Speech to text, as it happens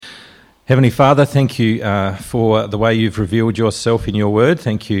Heavenly Father, thank you for the way you've revealed yourself in your word.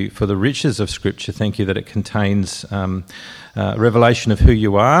 Thank you for the riches of Scripture. Thank you that it contains revelation of who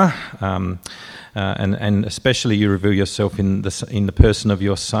you are, and especially you reveal yourself in the person of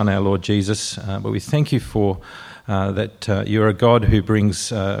your Son, our Lord Jesus. But we thank you for that you're a God who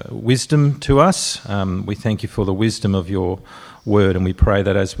brings wisdom to us. We thank you for the wisdom of your word, and we pray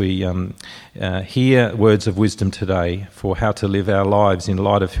that as we hear words of wisdom today for how to live our lives in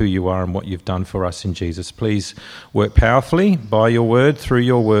light of who you are and what you've done for us in Jesus, please work powerfully by your word, through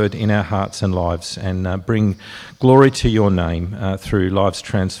your word in our hearts and lives, and bring glory to your name through lives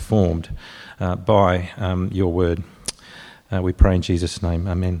transformed by your word. We pray in Jesus' name.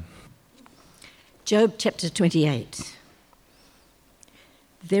 Amen. Job chapter 28.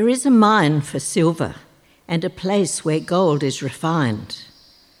 There is a mine for silver, and a place where gold is refined.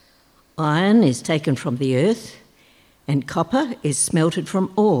 Iron is taken from the earth, and copper is smelted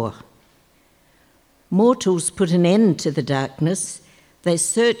from ore. Mortals put an end to the darkness. They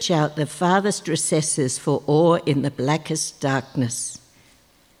search out the farthest recesses for ore in the blackest darkness.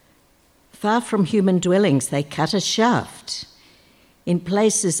 Far from human dwellings they cut a shaft. In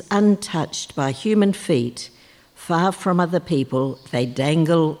places untouched by human feet, far from other people, they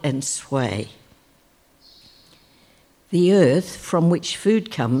dangle and sway. The earth from which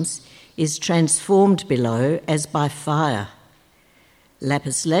food comes is transformed below as by fire.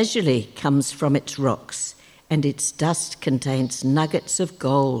 Lapis lazuli comes from its rocks, and its dust contains nuggets of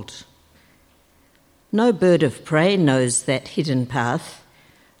gold. No bird of prey knows that hidden path.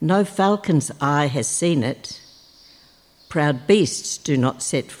 No falcon's eye has seen it. Proud beasts do not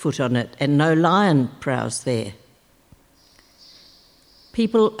set foot on it, and no lion prowls there.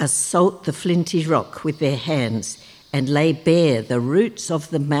 People assault the flinty rock with their hands and lay bare the roots of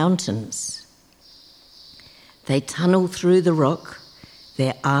the mountains. They tunnel through the rock,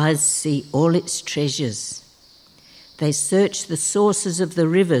 their eyes see all its treasures. They search the sources of the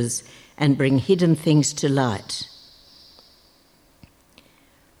rivers and bring hidden things to light.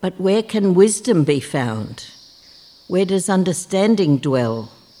 But where can wisdom be found? Where does understanding dwell?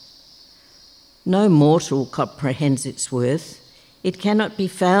 No mortal comprehends its worth. It cannot be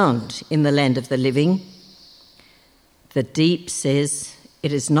found in the land of the living. The deep says,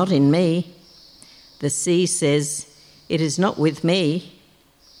 "It is not in me." The sea says, "It is not with me."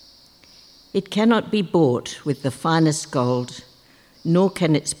 It cannot be bought with the finest gold, nor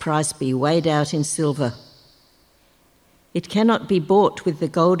can its price be weighed out in silver. It cannot be bought with the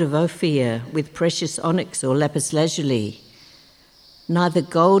gold of Ophir, with precious onyx or lapis lazuli. Neither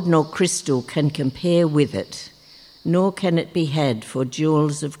gold nor crystal can compare with it, nor can it be had for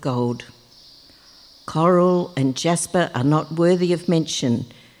jewels of gold. Coral and jasper are not worthy of mention.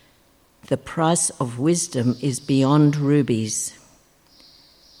 The price of wisdom is beyond rubies.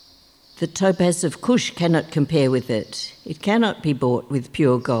 The topaz of Cush cannot compare with it. It cannot be bought with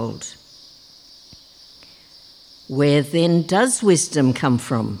pure gold. Where then does wisdom come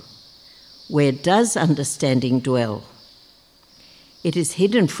from? Where does understanding dwell? It is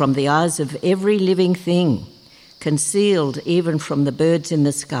hidden from the eyes of every living thing, concealed even from the birds in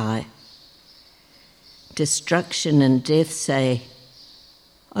the sky. Destruction and death say,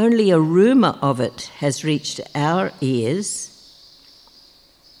 "Only a rumour of it has reached our ears."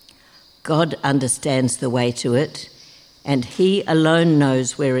 God understands the way to it, and he alone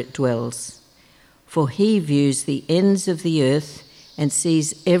knows where it dwells. For he views the ends of the earth and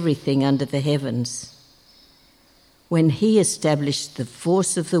sees everything under the heavens. When he established the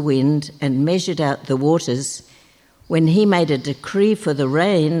force of the wind and measured out the waters, when he made a decree for the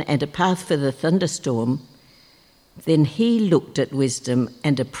rain and a path for the thunderstorm, then he looked at wisdom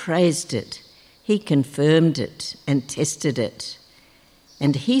and appraised it. He confirmed it and tested it.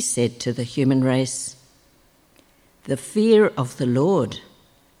 And he said to the human race, "The fear of the Lord,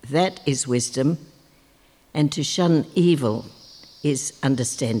 that is wisdom, and to shun evil is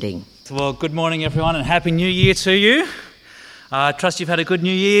understanding." Well, good morning, everyone, and Happy New Year to you. I trust you've had a good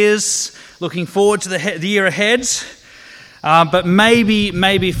New Year's. Looking forward to the year ahead. But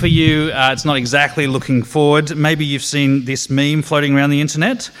maybe for you, it's not exactly looking forward. Maybe you've seen this meme floating around the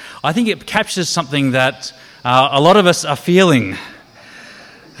internet. I think it captures something that a lot of us are feeling.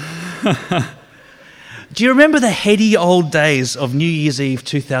 Do you remember the heady old days of New Year's Eve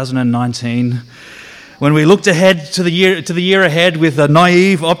 2019, when we looked ahead to the year ahead with a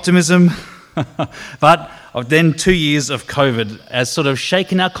naive optimism? But then 2 years of COVID has sort of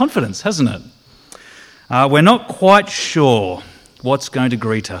shaken our confidence, hasn't it? We're not quite sure what's going to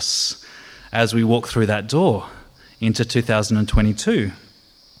greet us as we walk through that door into 2022.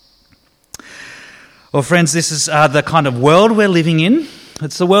 Well, friends, this is the kind of world we're living in.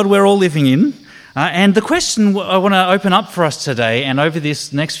 It's the world we're all living in. And the question I want to open up for us today and over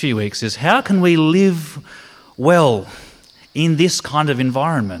this next few weeks is, how can we live well in this kind of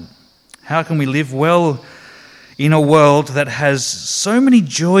environment? How can we live well in a world that has so many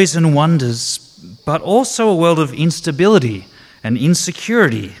joys and wonders, but also a world of instability and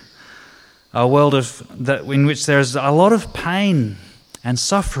insecurity, a world in which there's a lot of pain and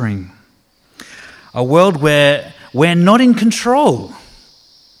suffering, a world where we're not in control?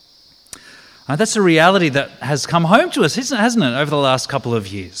 That's a reality that has come home to us, hasn't it, over the last couple of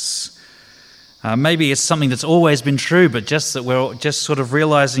years? Maybe it's something that's always been true, but just that we're just sort of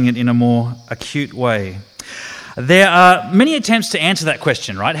realizing it in a more acute way. There are many attempts to answer that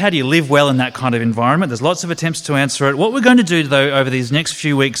question, right? How do you live well in that kind of environment? There's lots of attempts to answer it. What we're going to do, though, over these next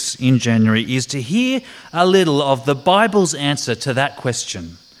few weeks in January is to hear a little of the Bible's answer to that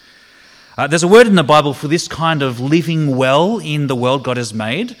question. There's a word in the Bible for this kind of living well in the world God has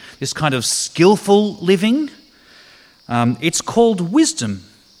made, this kind of skillful living. It's called wisdom.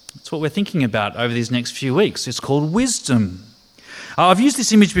 That's what we're thinking about over these next few weeks. It's called wisdom. I've used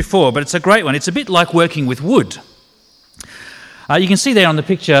this image before, but it's a great one. It's a bit like working with wood. You can see there on the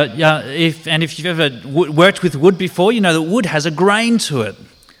picture, if you've ever worked with wood before, you know that wood has a grain to it.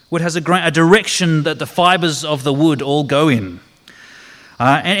 Wood has a direction that the fibres of the wood all go in.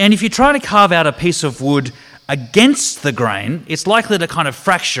 And if you try to carve out a piece of wood against the grain, it's likely to kind of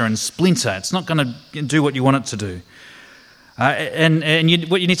fracture and splinter. It's not going to do what you want it to do.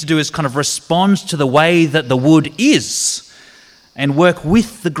 What you need to do is kind of respond to the way that the wood is and work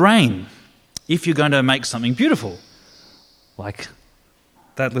with the grain if you're going to make something beautiful, like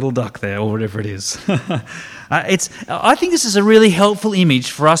that little duck there or whatever it is. I think this is a really helpful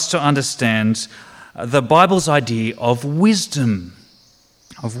image for us to understand the Bible's idea of wisdom.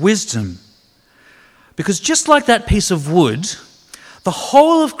 Because just like that piece of wood, the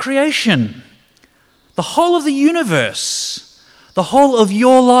whole of creation, the whole of the universe, the whole of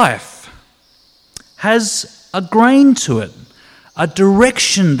your life has a grain to it, a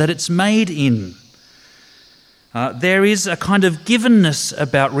direction that it's made in. There is a kind of givenness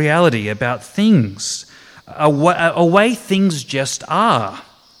about reality, about things, a way things just are.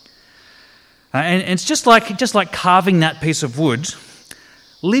 And it's just like carving that piece of wood.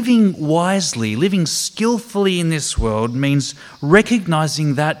 Living wisely, living skillfully in this world means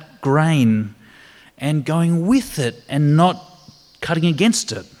recognizing that grain and going with it and not cutting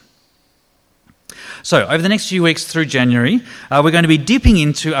against it. So, over the next few weeks through January, we're going to be dipping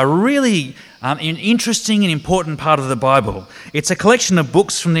into a really interesting and important part of the Bible. It's a collection of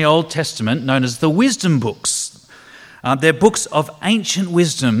books from the Old Testament known as the Wisdom Books. They're books of ancient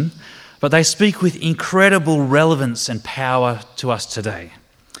wisdom, but they speak with incredible relevance and power to us today.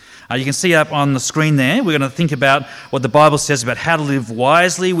 You can see up on the screen there, we're going to think about what the Bible says about how to live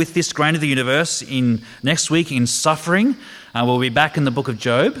wisely with this grain of the universe next week in suffering. We'll be back in the book of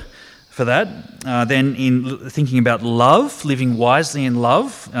Job for that. Then in thinking about love, living wisely in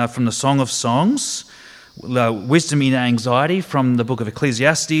love from the Song of Songs. Wisdom in anxiety from the book of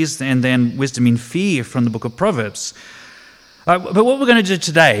Ecclesiastes, and then wisdom in fear from the book of Proverbs. But what we're going to do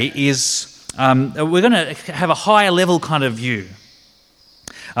today is we're going to have a higher level kind of view.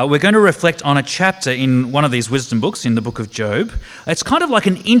 We're going to reflect on a chapter in one of these wisdom books, in the book of Job. It's kind of like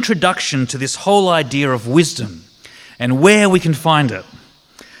an introduction to this whole idea of wisdom and where we can find it.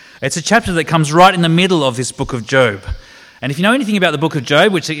 It's a chapter that comes right in the middle of this book of Job. And if you know anything about the book of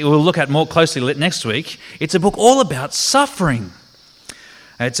Job, which we'll look at more closely next week, it's a book all about suffering.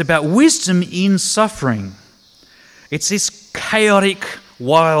 It's about wisdom in suffering. It's this chaotic,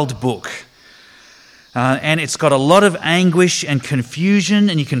 wild book. And it's got a lot of anguish and confusion,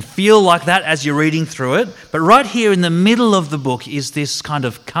 and you can feel like that as you're reading through it. But right here in the middle of the book is this kind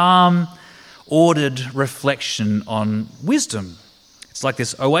of calm, ordered reflection on wisdom. It's like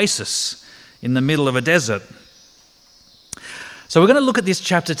this oasis in the middle of a desert. So we're going to look at this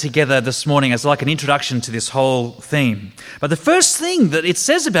chapter together this morning as like an introduction to this whole theme. But the first thing that it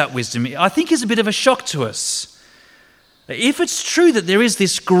says about wisdom, I think, is a bit of a shock to us. If it's true that there is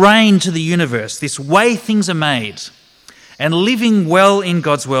this grain to the universe, this way things are made, and living well in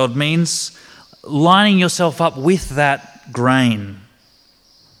God's world means lining yourself up with that grain,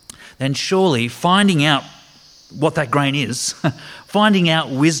 then surely finding out what that grain is, finding out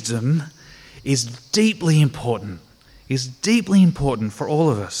wisdom is deeply important for all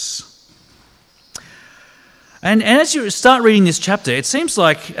of us. And as you start reading this chapter, it seems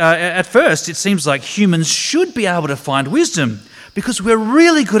like, at first, it seems like humans should be able to find wisdom because we're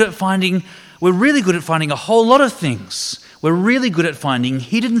really good at finding a whole lot of things. We're really good at finding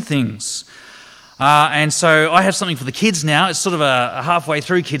hidden things. And so I have something for the kids now. It's sort of a halfway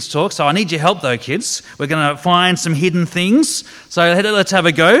through kids talk, so I need your help though, kids. We're going to find some hidden things. So let's have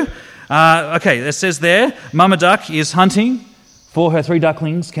a go. Okay, it says there, Mama Duck is hunting for her 3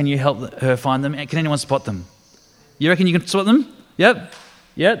 ducklings. Can you help her find them? Can anyone spot them? You reckon you can spot them? Yep.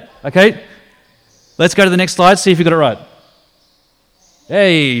 Okay. Let's go to the next slide, see if you got it right.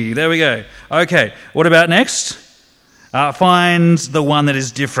 Hey, there we go. Okay, what about next? Find the one that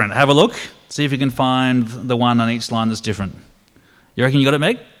is different. Have a look. See if you can find the one on each line that's different. You reckon you got it,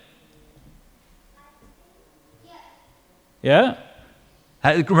 Meg? Yeah?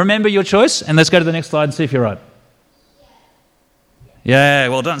 Remember your choice, and let's go to the next slide and see if you're right. Yeah,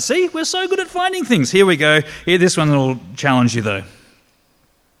 well done. See, we're so good at finding things. Here we go. Here, this one will challenge you, though.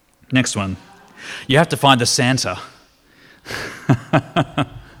 Next one. You have to find the Santa.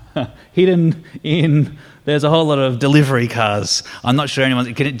 Hidden in... There's a whole lot of delivery cars. I'm not sure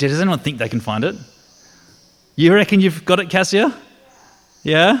anyone... Does anyone think they can find it? You reckon you've got it, Cassia?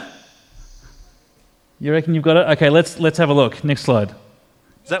 Yeah? You reckon you've got it? Okay, let's have a look. Next slide.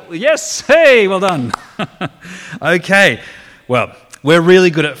 Yes! Hey, well done. Okay. Well, we're really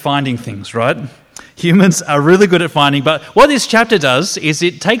good at finding things, right? Humans are really good at finding, but what this chapter does is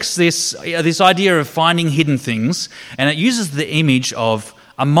it takes this idea of finding hidden things and it uses the image of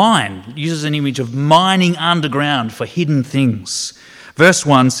a mine. It uses an image of mining underground for hidden things. Verse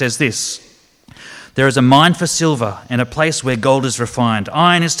 1 says this: "There is a mine for silver and a place where gold is refined.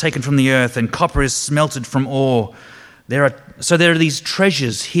 Iron is taken from the earth and copper is smelted from ore. There are these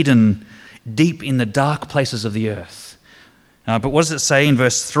treasures hidden deep in the dark places of the earth." But what does it say in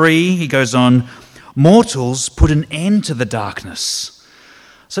verse 3? He goes on, "Mortals put an end to the darkness."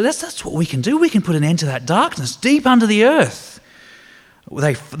 So that's what we can do. We can put an end to that darkness deep under the earth.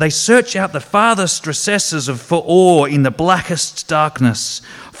 They search out the farthest recesses for ore in the blackest darkness.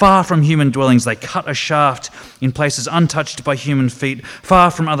 Far from human dwellings, they cut a shaft in places untouched by human feet. Far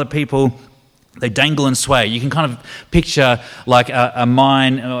from other people, they dangle and sway. You can kind of picture like a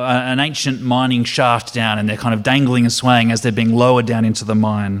mine, an ancient mining shaft down, and they're kind of dangling and swaying as they're being lowered down into the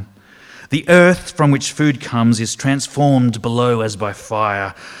mine. The earth from which food comes is transformed below as by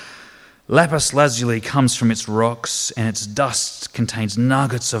fire. Lapis lazuli comes from its rocks, and its dust contains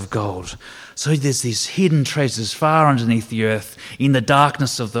nuggets of gold. So there's these hidden treasures far underneath the earth, in the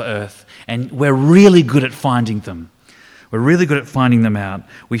darkness of the earth, and we're really good at finding them. We're really good at finding them out.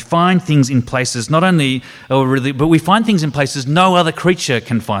 We find things in places but we find things in places no other creature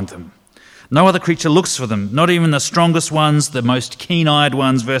can find them. No other creature looks for them, not even the strongest ones, the most keen-eyed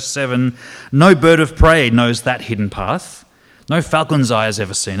ones. Verse 7, "No bird of prey knows that hidden path. No falcon's eye has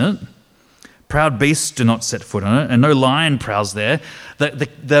ever seen it. Proud beasts do not set foot on it, and no lion prowls there."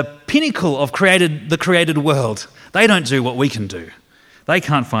 The pinnacle of the created world. They don't do what we can do. They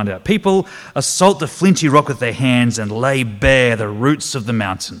can't find out. People assault the flinty rock with their hands and lay bare the roots of the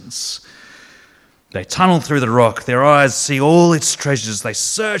mountains. They tunnel through the rock. Their eyes see all its treasures. They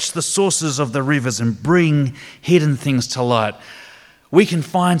search the sources of the rivers and bring hidden things to light. We can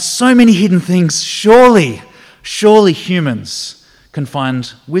find so many hidden things. Surely humans can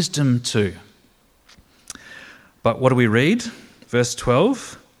find wisdom too. But what do we read? Verse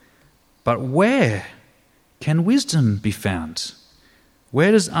 12, "But where can wisdom be found?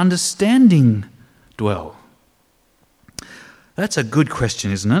 Where does understanding dwell?" That's a good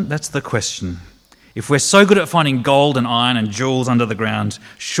question, isn't it? That's the question. If we're so good at finding gold and iron and jewels under the ground,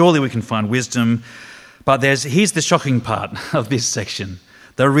 surely we can find wisdom. But here's the shocking part of this section,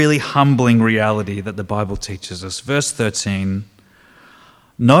 the really humbling reality that the Bible teaches us. Verse 13,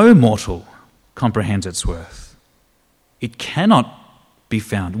 "No mortal comprehends its worth. It cannot be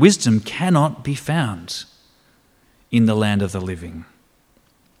found. Wisdom cannot be found in the land of the living."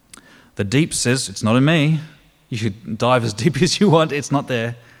 The deep says, "It's not in me." You should dive as deep as you want. It's not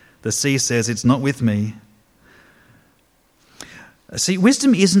there. The sea says, "It's not with me." See,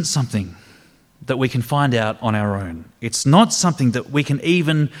 wisdom isn't something that we can find out on our own. It's not something that we can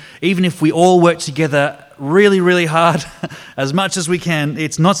even if we all work together really, really hard, as much as we can,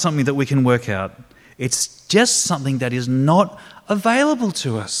 it's not something that we can work out. It's just something that is not available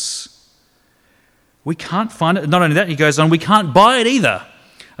to us. We can't find it. Not only that, he goes on, we can't buy it either.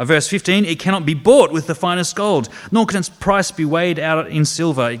 Verse 15, "It cannot be bought with the finest gold, nor can its price be weighed out in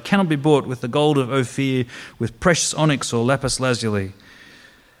silver. It cannot be bought with the gold of Ophir, with precious onyx or lapis lazuli."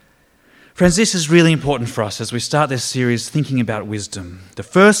 Friends, this is really important for us as we start this series thinking about wisdom. The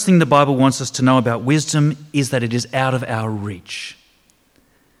first thing the Bible wants us to know about wisdom is that it is out of our reach.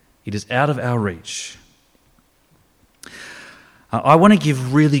 It is out of our reach. I want to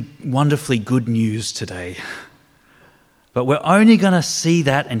give really wonderfully good news today. But we're only going to see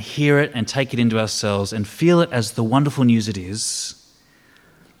that and hear it and take it into ourselves and feel it as the wonderful news it is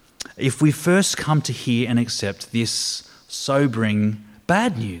if we first come to hear and accept this sobering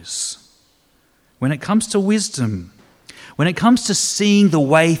bad news. When it comes to wisdom, when it comes to seeing the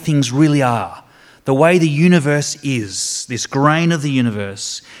way things really are, the way the universe is, this grain of the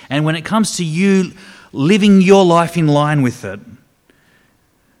universe, and when it comes to you living your life in line with it,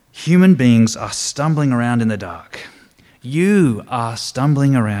 human beings are stumbling around in the dark. You are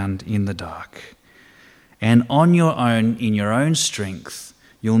stumbling around in the dark. And on your own, in your own strength,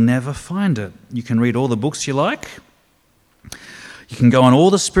 you'll never find it. You can read all the books you like. You can go on all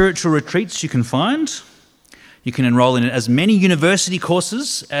the spiritual retreats you can find. You can enroll in as many university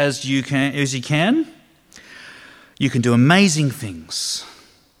courses as you can. You can do amazing things.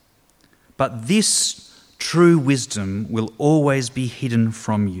 But this true wisdom will always be hidden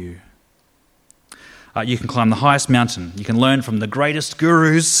from you. You can climb the highest mountain. You can learn from the greatest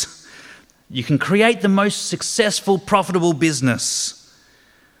gurus. You can create the most successful, profitable business.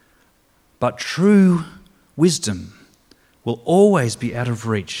 But true wisdom will always be out of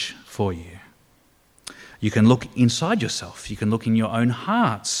reach for you. You can look inside yourself. You can look in your own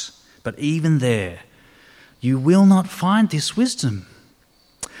hearts. But even there, you will not find this wisdom.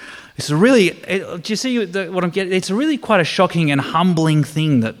 Do you see what I'm getting? It's really quite a shocking and humbling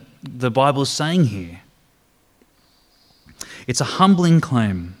thing that the Bible is saying here. It's a humbling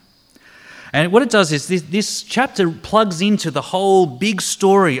claim. And what it does is this chapter plugs into the whole big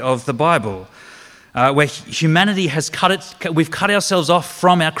story of the Bible, where humanity we've cut ourselves off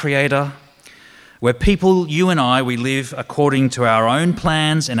from our Creator, where people, you and I, we live according to our own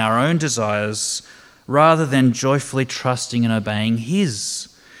plans and our own desires, rather than joyfully trusting and obeying His.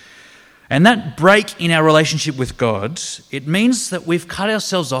 And that break in our relationship with God, it means that we've cut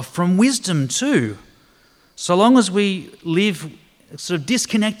ourselves off from wisdom too. So long as we live sort of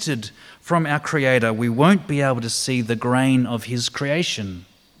disconnected from our Creator, we won't be able to see the grain of His creation.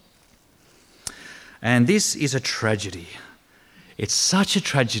 And this is a tragedy. It's such a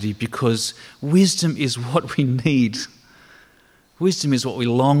tragedy because wisdom is what we need. Wisdom is what we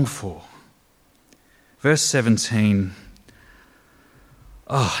long for. Verse 17,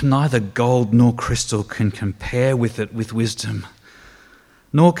 neither gold nor crystal can compare with it with wisdom,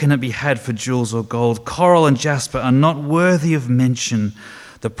 nor can it be had for jewels or gold. Coral and jasper are not worthy of mention.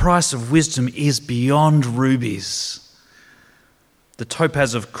 The price of wisdom is beyond rubies. The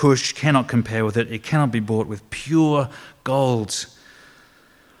topaz of Cush cannot compare with it. It cannot be bought with pure gold.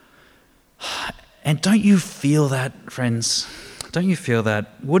 And don't you feel that, friends? Don't you feel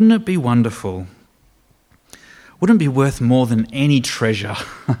that? Wouldn't it be wonderful? Wouldn't it be worth more than any treasure,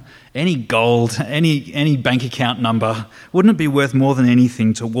 any gold, any bank account number? Wouldn't it be worth more than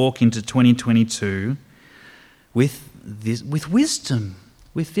anything to walk into 2022 with wisdom,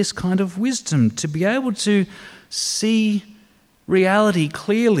 with this kind of wisdom, to be able to see reality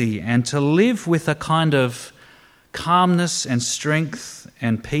clearly and to live with a kind of calmness and strength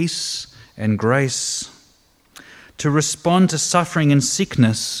and peace and grace, to respond to suffering and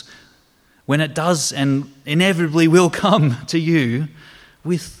sickness when it does and inevitably will come to you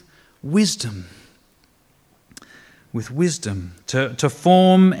with wisdom. With wisdom, to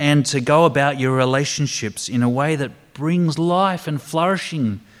form and to go about your relationships in a way that brings life and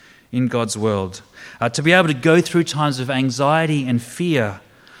flourishing in God's world. To be able to go through times of anxiety and fear,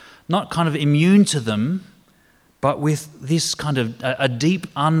 not kind of immune to them, but with this kind of a deep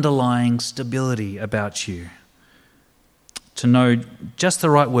underlying stability about you. To know just the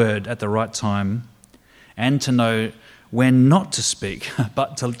right word at the right time, and to know when not to speak,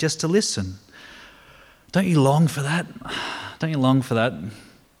 but just to listen. Don't you long for that? Don't you long for that?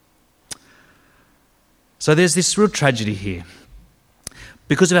 So there's this real tragedy here.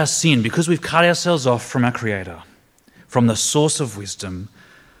 Because of our sin, because we've cut ourselves off from our Creator, from the source of wisdom,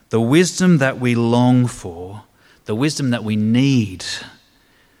 the wisdom that we long for, the wisdom that we need,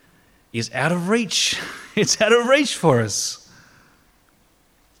 is out of reach. It's out of reach for us.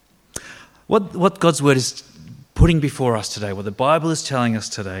 What God's word is putting before us today, what the Bible is telling us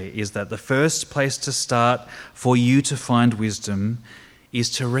today, is that the first place to start for you to find wisdom is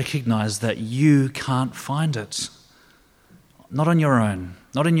to recognize that you can't find it. Not on your own,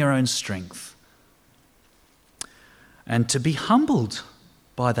 not in your own strength. And to be humbled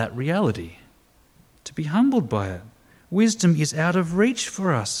by that reality, to be humbled by it. Wisdom is out of reach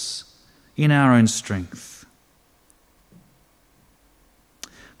for us in our own strength.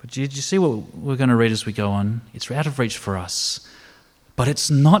 But did you see what we're going to read as we go on? It's out of reach for us, but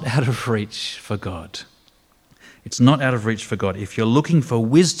it's not out of reach for God. It's not out of reach for God. If you're looking for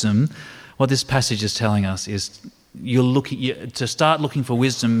wisdom, what this passage is telling us is to start looking for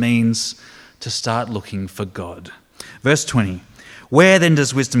wisdom means to start looking for God. Verse 20, where then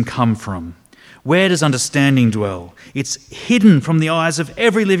does wisdom come from? Where does understanding dwell? It's hidden from the eyes of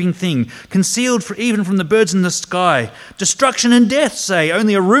every living thing, concealed even from the birds in the sky. Destruction and death, say,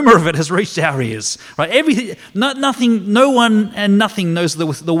 only a rumor of it has reached our ears. Right? Everything, no one and nothing knows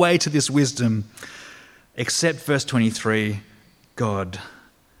the way to this wisdom, except verse 23, God.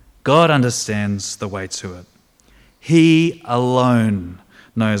 God understands the way to it. He alone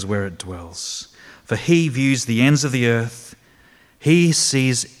knows where it dwells, for he views the ends of the earth. He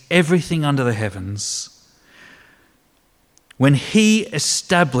sees everything under the heavens. When he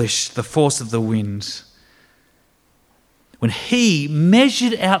established the force of the wind, when he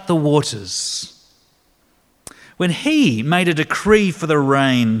measured out the waters, when he made a decree for the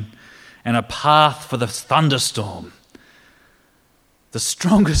rain and a path for the thunderstorm, the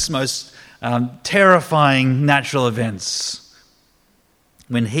strongest, most terrifying natural events,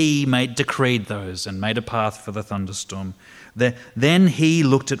 when he decreed those and made a path for the thunderstorm, then he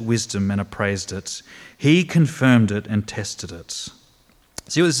looked at wisdom and appraised it. He confirmed it and tested it.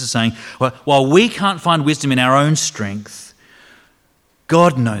 See what this is saying? Well, while we can't find wisdom in our own strength,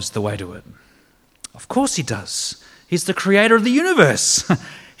 God knows the way to it. Of course he does. He's the creator of the universe.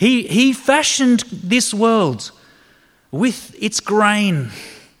 He fashioned this world with its grain,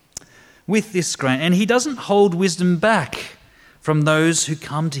 with this grain. And he doesn't hold wisdom back from those who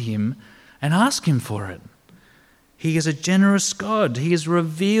come to him and ask him for it. He is a generous God. He has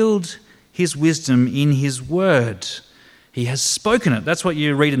revealed his wisdom in his word. He has spoken it. That's what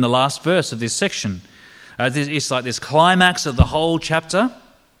you read in the last verse of this section. It's like this climax of the whole chapter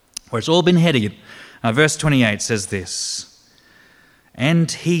where it's all been headed. Verse 28 says this,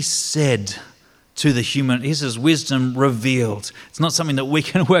 and he said to the human, this is wisdom revealed. It's not something that we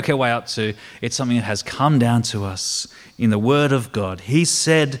can work our way up to. It's something that has come down to us in the word of God. He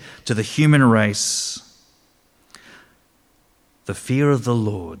said to the human race, the fear of the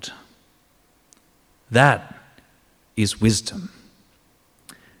Lord, that is wisdom.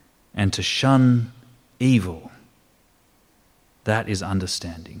 And to shun evil, that is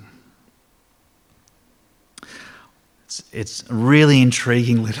understanding. It's a really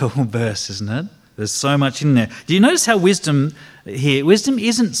intriguing little verse, isn't it? There's so much in there. Do you notice how wisdom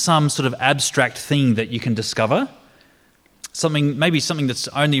isn't some sort of abstract thing that you can discover? Maybe something that's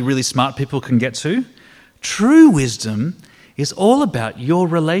only really smart people can get to. True wisdom is all about your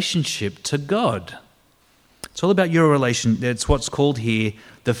relationship to God. It's all about your relation. It's what's called here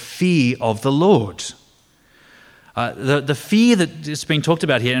the fear of the Lord. The fear that is being talked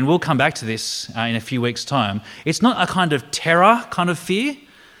about here, and we'll come back to this in a few weeks' time, it's not a kind of terror kind of fear.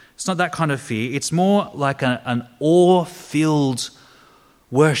 It's not that kind of fear. It's more like an awe-filled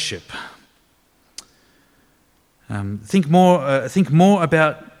worship. Think more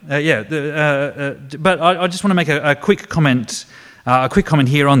about but I just want to make a quick comment. A quick comment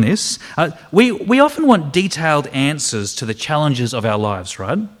here on this. We often want detailed answers to the challenges of our lives,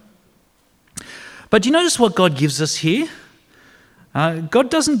 right? But do you notice what God gives us here? God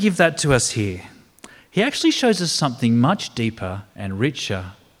doesn't give that to us here. He actually shows us something much deeper and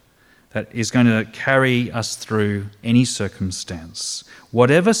richer that is going to carry us through any circumstance.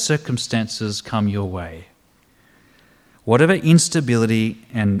 Whatever circumstances come your way, whatever instability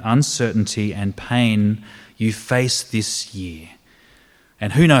and uncertainty and pain you face this year,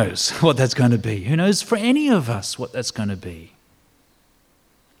 and who knows what that's going to be? Who knows for any of us what that's going to be?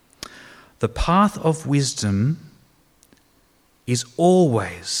 The path of wisdom is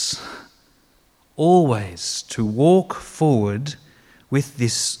always to walk forward with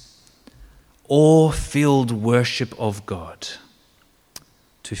this awe-filled worship of God,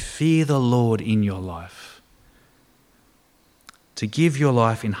 to fear the Lord in your life, to give your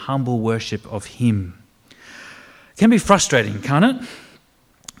life in humble worship of Him. It can be frustrating, can't it?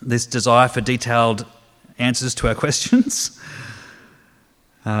 This desire for detailed answers to our questions.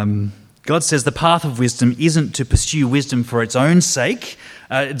 God says the path of wisdom isn't to pursue wisdom for its own sake.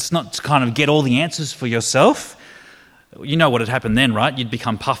 It's not to kind of get all the answers for yourself. You know what had happened then, right? You'd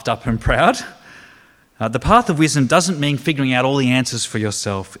become puffed up and proud. The path of wisdom doesn't mean figuring out all the answers for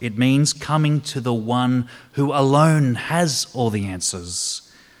yourself. It means coming to the one who alone has all the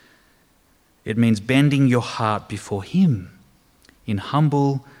answers. It means bending your heart before Him in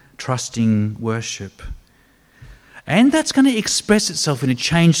humble, trusting worship. And that's going to express itself in a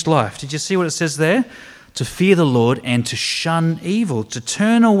changed life. Did you see what it says there? To fear the Lord and to shun evil, to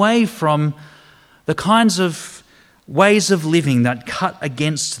turn away from the kinds of ways of living that cut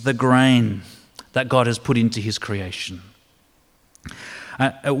against the grain that God has put into His creation.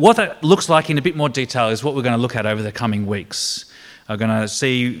 What that looks like in a bit more detail is what we're going to look at over the coming weeks. We're going to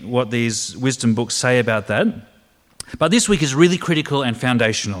see what these wisdom books say about that. But this week is really critical and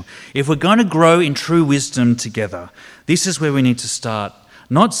foundational. If we're going to grow in true wisdom together, this is where we need to start.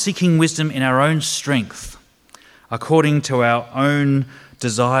 Not seeking wisdom in our own strength, according to our own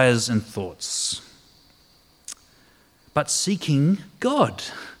desires and thoughts, but seeking God,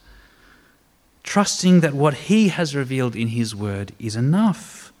 trusting that what He has revealed in His word is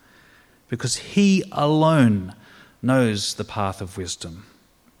enough, because He alone knows the path of wisdom.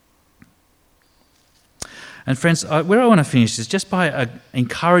 And friends, where I want to finish is just by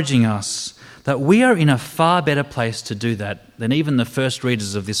encouraging us that we are in a far better place to do that than even the first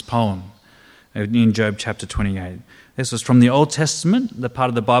readers of this poem in Job chapter 28. This was from the Old Testament, the part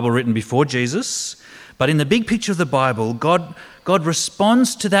of the Bible written before Jesus. But in the big picture of the Bible, God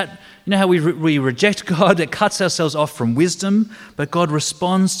responds to that. You know how we reject God, it cuts ourselves off from wisdom, but God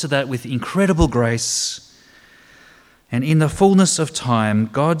responds to that with incredible grace. And in the fullness of time,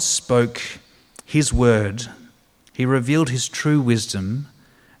 God spoke His word. He revealed His true wisdom,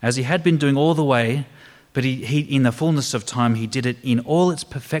 as He had been doing all the way, but he in the fullness of time, He did it in all its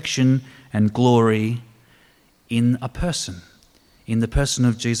perfection and glory in a person, in the person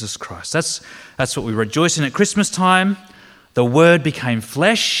of Jesus Christ. That's what we rejoice in at Christmas time. The Word became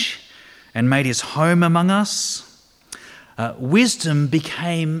flesh and made His home among us. Wisdom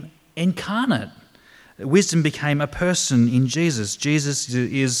became incarnate. Wisdom became a person in Jesus. Jesus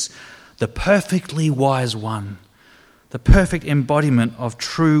is the perfectly wise one, the perfect embodiment of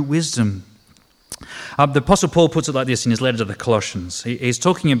true wisdom. The Apostle Paul puts it like this in his letter to the Colossians. He's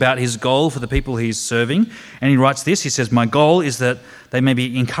talking about his goal for the people he's serving, and he writes this. He says, "My goal is that they may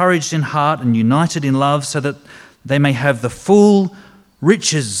be encouraged in heart and united in love, so that they may have the full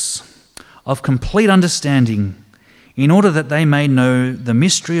riches of complete understanding, in order that they may know the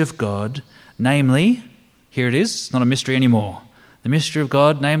mystery of God, namely," here it is, it's not a mystery anymore, "the mystery of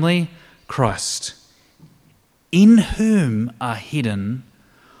God, namely Christ, in whom are hidden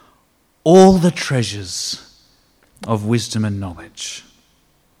all the treasures of wisdom and knowledge."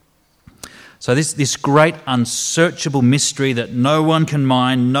 So this great unsearchable mystery that no one can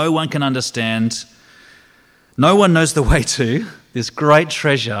mine, no one can understand, no one knows the way to, this great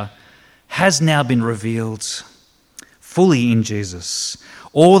treasure has now been revealed fully in Jesus.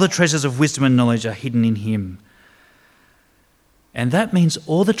 All the treasures of wisdom and knowledge are hidden in Him. And that means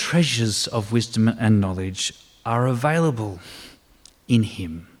all the treasures of wisdom and knowledge are available in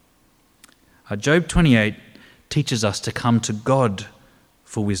Him. Job 28 teaches us to come to God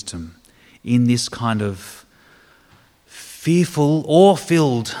for wisdom in this kind of fearful,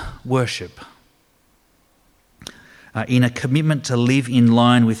 awe-filled worship, in a commitment to live in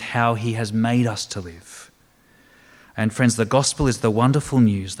line with how He has made us to live. And friends, the gospel is the wonderful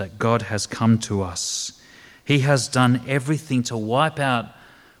news that God has come to us. He has done everything to wipe out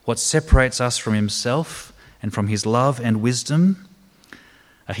what separates us from Himself and from His love and wisdom.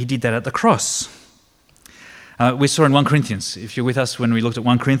 He did that at the cross. We saw in 1 Corinthians, if you're with us when we looked at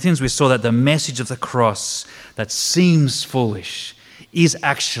 1 Corinthians, we saw that the message of the cross that seems foolish is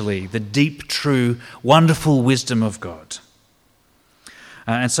actually the deep, true, wonderful wisdom of God.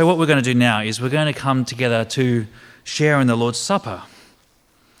 And so what we're going to do now is we're going to come together to share in the Lord's Supper.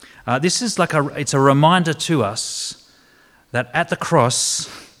 This is it's a reminder to us that at the cross,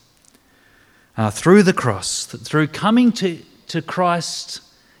 through coming to Christ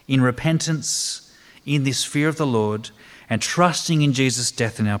in repentance, in this fear of the Lord, and trusting in Jesus'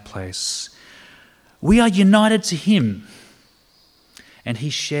 death in our place, we are united to Him, and He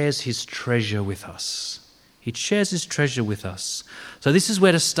shares His treasure with us. He shares His treasure with us. So this is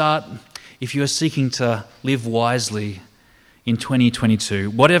where to start if you are seeking to live wisely in 2022.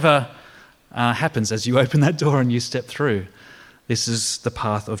 Whatever happens as you open that door and you step through, this is the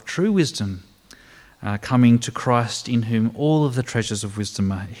path of true wisdom. Coming to Christ, in whom all of the treasures of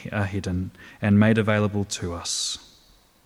wisdom are hidden and made available to us.